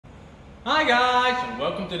Hi guys, and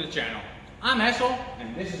welcome to the channel. I'm Hessel,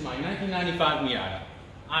 and this is my 1995 Miata.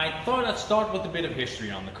 I thought I'd start with a bit of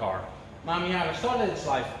history on the car. My Miata started its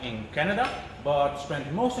life in Canada, but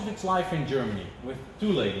spent most of its life in Germany with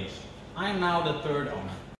two ladies. I am now the third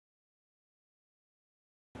owner.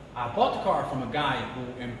 I bought the car from a guy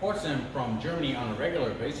who imports them from Germany on a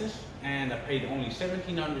regular basis, and I paid only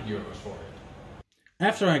 1,700 euros for it.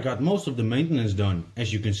 After I got most of the maintenance done,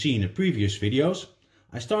 as you can see in the previous videos,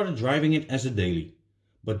 I started driving it as a daily.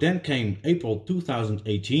 But then came April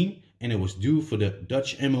 2018 and it was due for the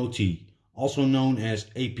Dutch MOT, also known as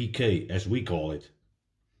APK as we call it.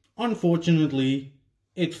 Unfortunately,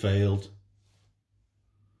 it failed.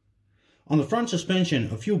 On the front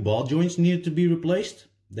suspension, a few ball joints needed to be replaced.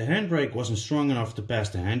 The handbrake wasn't strong enough to pass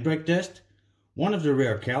the handbrake test. One of the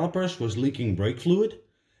rear calipers was leaking brake fluid.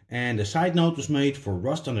 And a side note was made for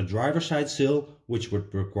rust on the driver's side sill, which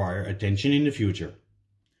would require attention in the future.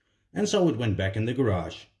 And so it went back in the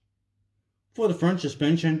garage. For the front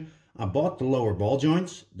suspension, I bought the lower ball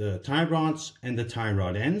joints, the tie rods and the tie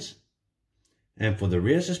rod ends. And for the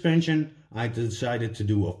rear suspension, I decided to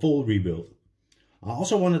do a full rebuild. I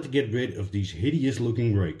also wanted to get rid of these hideous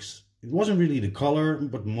looking brakes. It wasn't really the color,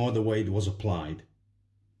 but more the way it was applied.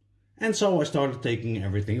 And so I started taking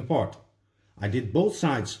everything apart. I did both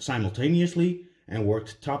sides simultaneously and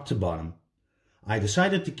worked top to bottom. I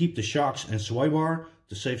decided to keep the shocks and sway bar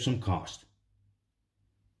to save some cost.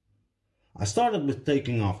 I started with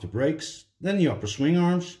taking off the brakes, then the upper swing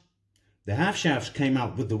arms. The half shafts came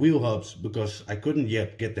out with the wheel hubs because I couldn't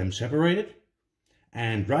yet get them separated.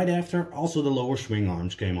 And right after, also the lower swing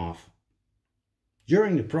arms came off.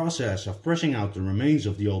 During the process of pressing out the remains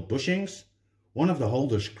of the old bushings, one of the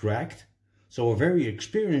holders cracked, so a very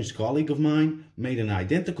experienced colleague of mine made an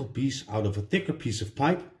identical piece out of a thicker piece of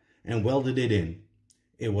pipe and welded it in.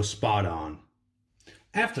 It was spot on.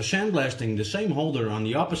 After sandblasting the same holder on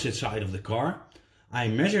the opposite side of the car, I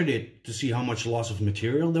measured it to see how much loss of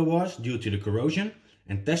material there was due to the corrosion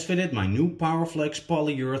and test fitted my new Powerflex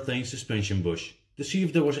polyurethane suspension bush to see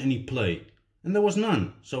if there was any play. And there was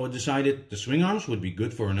none, so I decided the swing arms would be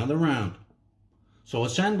good for another round. So I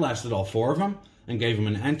sandblasted all four of them and gave them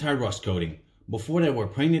an anti-rust coating before they were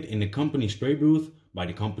painted in the company spray booth by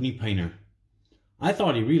the company painter. I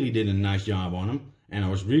thought he really did a nice job on them and I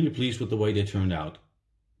was really pleased with the way they turned out.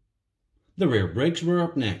 The rear brakes were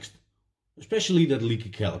up next, especially that leaky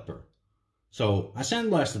caliper. So I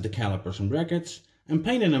sandblasted the calipers and brackets and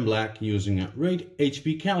painted them black using a Raid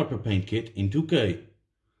HP caliper paint kit in 2K.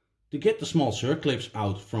 To get the small circlips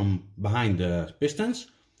out from behind the pistons,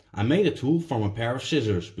 I made a tool from a pair of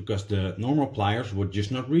scissors because the normal pliers would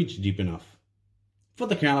just not reach deep enough. For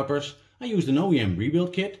the calipers, I used an OEM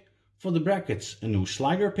rebuild kit. For the brackets, a new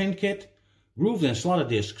slider pin kit, grooved and slotted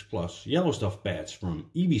discs plus yellow stuff pads from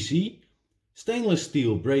EBC, stainless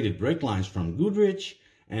steel braided brake lines from Goodrich,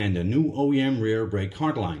 and a new OEM rear brake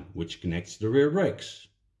hardline, which connects the rear brakes.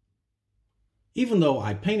 Even though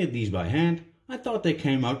I painted these by hand, I thought they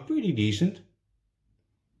came out pretty decent.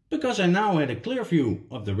 Because I now had a clear view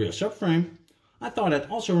of the rear subframe, I thought I'd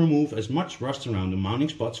also remove as much rust around the mounting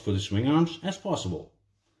spots for the swing arms as possible.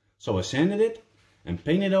 So I sanded it and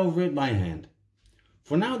painted over it by hand.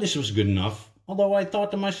 For now this was good enough, although I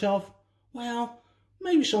thought to myself, well,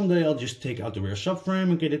 maybe someday I'll just take out the rear subframe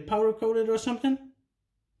and get it powder coated or something.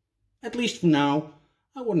 At least for now,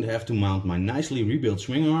 I wouldn't have to mount my nicely rebuilt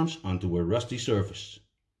swing arms onto a rusty surface.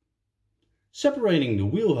 Separating the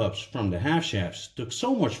wheel hubs from the half shafts took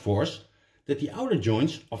so much force that the outer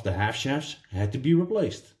joints of the half shafts had to be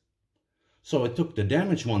replaced. So I took the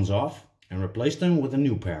damaged ones off and replaced them with a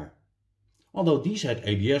new pair. Although these had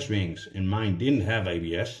ABS rings and mine didn't have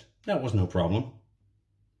ABS, that was no problem.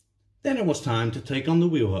 Then it was time to take on the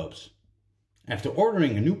wheel hubs. After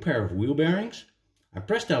ordering a new pair of wheel bearings, I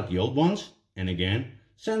pressed out the old ones and again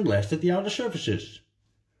sandblasted the outer surfaces.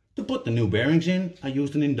 To put the new bearings in, I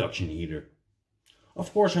used an induction heater.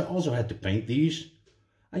 Of course, I also had to paint these.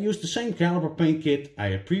 I used the same caliper paint kit I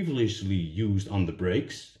had previously used on the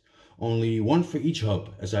brakes, only one for each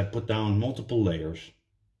hub as I put down multiple layers.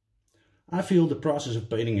 I feel the process of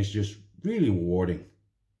painting is just really rewarding.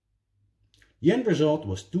 The end result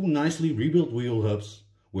was two nicely rebuilt wheel hubs,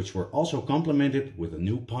 which were also complemented with a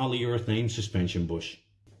new polyurethane suspension bush.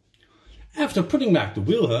 After putting back the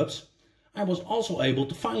wheel hubs, I was also able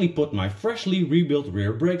to finally put my freshly rebuilt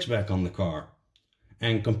rear brakes back on the car.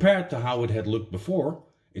 And compared to how it had looked before,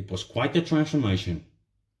 it was quite a transformation.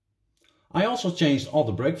 I also changed all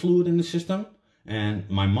the brake fluid in the system, and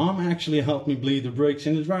my mom actually helped me bleed the brakes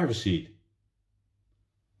in the driver's seat.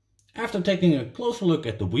 After taking a closer look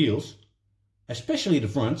at the wheels, especially the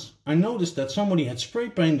fronts, I noticed that somebody had spray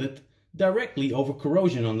painted directly over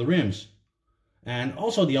corrosion on the rims. And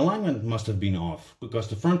also the alignment must have been off, because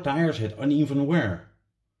the front tires had uneven wear.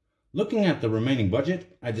 Looking at the remaining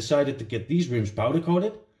budget, I decided to get these rims powder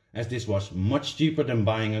coated, as this was much cheaper than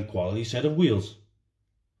buying a quality set of wheels.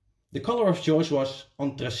 The color of choice was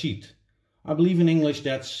anthracite. I believe in English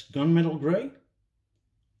that's gunmetal grey.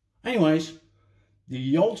 Anyways,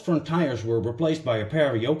 the old front tires were replaced by a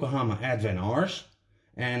pair of Yokohama Advan R's,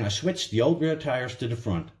 and I switched the old rear tires to the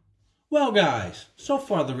front. Well guys, so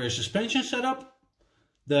far the rear suspension setup.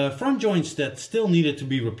 The front joints that still needed to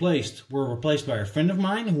be replaced were replaced by a friend of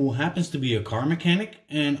mine who happens to be a car mechanic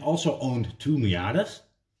and also owned 2 Miatas.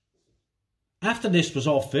 After this was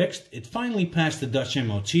all fixed, it finally passed the Dutch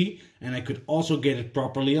MOT and I could also get it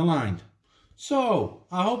properly aligned. So,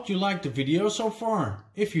 I hope you liked the video so far.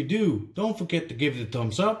 If you do, don't forget to give it a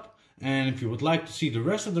thumbs up, and if you would like to see the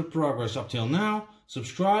rest of the progress up till now,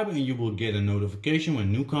 subscribe and you will get a notification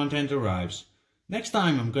when new content arrives. Next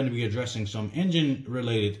time I'm going to be addressing some engine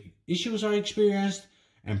related issues I experienced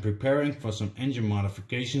and preparing for some engine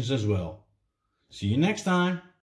modifications as well. See you next time.